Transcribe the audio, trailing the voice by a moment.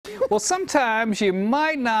Well, sometimes you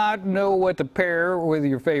might not know what to pair with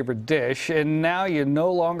your favorite dish, and now you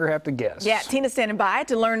no longer have to guess. Yeah, Tina's standing by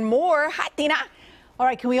to learn more. Hi, Tina. All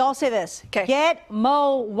right, can we all say this? Okay. Get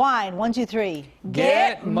Mo Wine. 1, 2, 3.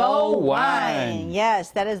 Get Mo Wine.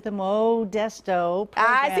 Yes, that is the Modesto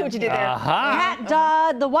program. I see what you did there. Pat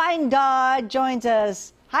Dodd, the Wine Dodd, joins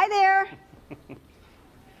us. Hi there.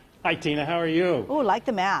 Hi, Tina. How are you? Oh, like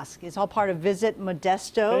the mask. It's all part of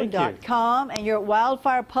visitmodesto.com. And you're at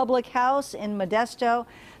Wildfire Public House in Modesto.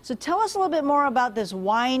 So tell us a little bit more about this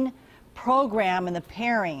wine program and the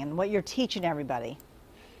pairing and what you're teaching everybody.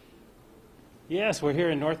 Yes, we're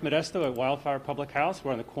here in North Modesto at Wildfire Public House.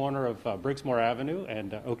 We're on the corner of Briggsmore Avenue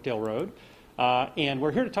and Oakdale Road. And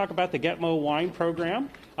we're here to talk about the Get Mo Wine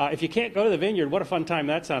program. If you can't go to the vineyard, what a fun time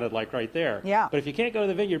that sounded like right there. Yeah. But if you can't go to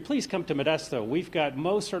the vineyard, please come to Modesto. We've got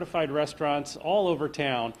Mo certified restaurants all over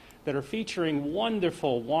town that are featuring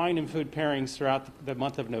wonderful wine and food pairings throughout the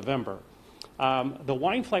month of November. The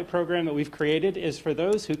Wine Flight program that we've created is for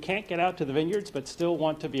those who can't get out to the vineyards but still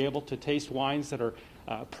want to be able to taste wines that are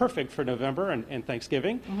perfect for November and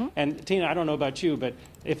Thanksgiving. And Tina, I don't know about you, but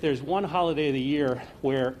if there's one holiday of the year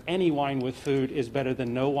where any wine with food is better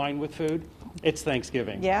than no wine with food, it's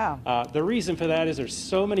Thanksgiving. Yeah. The reason for that is there's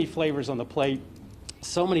so many flavors on the plate,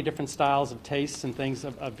 so many different styles of tastes and things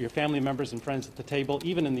of your family members and friends at the table,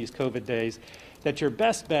 even in these COVID days, that your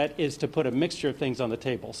best bet is to put a mixture of things on the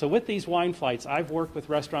table. So with these wine flights, I've worked with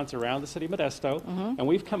restaurants around the city of Modesto, and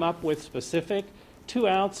we've come up with specific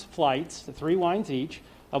 2-ounce flights, 3 wines each,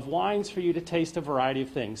 of wines for you to taste a variety of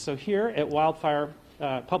things. So here at Wildfire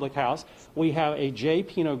Public House, we have a J.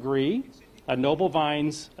 Pinot Gris, a Noble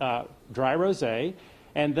Vines Dry Rosé,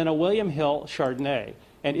 and then a William Hill Chardonnay.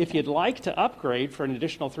 And if you'd like to upgrade for an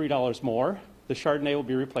additional $3 more, the Chardonnay will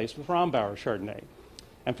be replaced with Rombauer Chardonnay.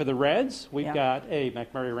 And for the reds, we've got a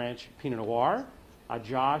McMurray Ranch Pinot Noir, a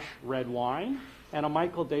Josh Red Wine, and a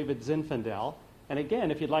Michael David Zinfandel. And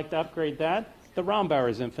again, if you'd like to upgrade that, the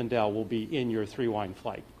Rombauer Zinfandel will be in your 3-wine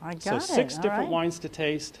flight. I got so it. 6 All different right. wines to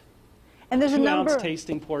taste, And there's a 2-ounce number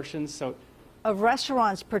tasting portions. So of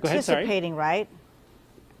restaurants participating, right?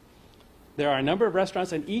 there are a number of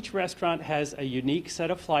restaurants, and each restaurant has a unique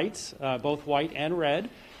set of flights, both white and red,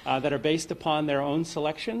 that are based upon their own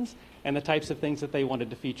selections and the types of things that they wanted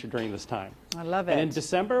to feature during this time. I love it. And in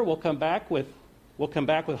December, we'll come back with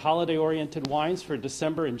holiday-oriented wines for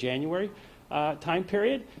December and January time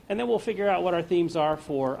period, and then we'll figure out what our themes are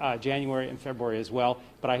for January and February as well.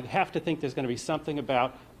 But I have to think there's going to be something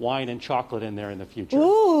about wine and chocolate in there in the future.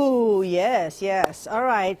 Ooh, yes, yes. All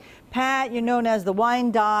right. Pat, you're known as the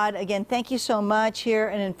Wine Dodd. Again, thank you so much here.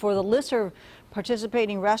 And then for the list of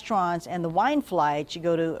participating restaurants and the wine flights, you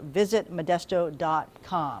go to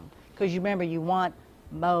visitmodesto.com. Because you remember, you want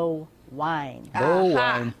Mo Wine. Mo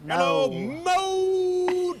Wine. Hello,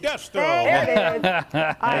 Modesto. There it is. All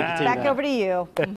right, back over to you.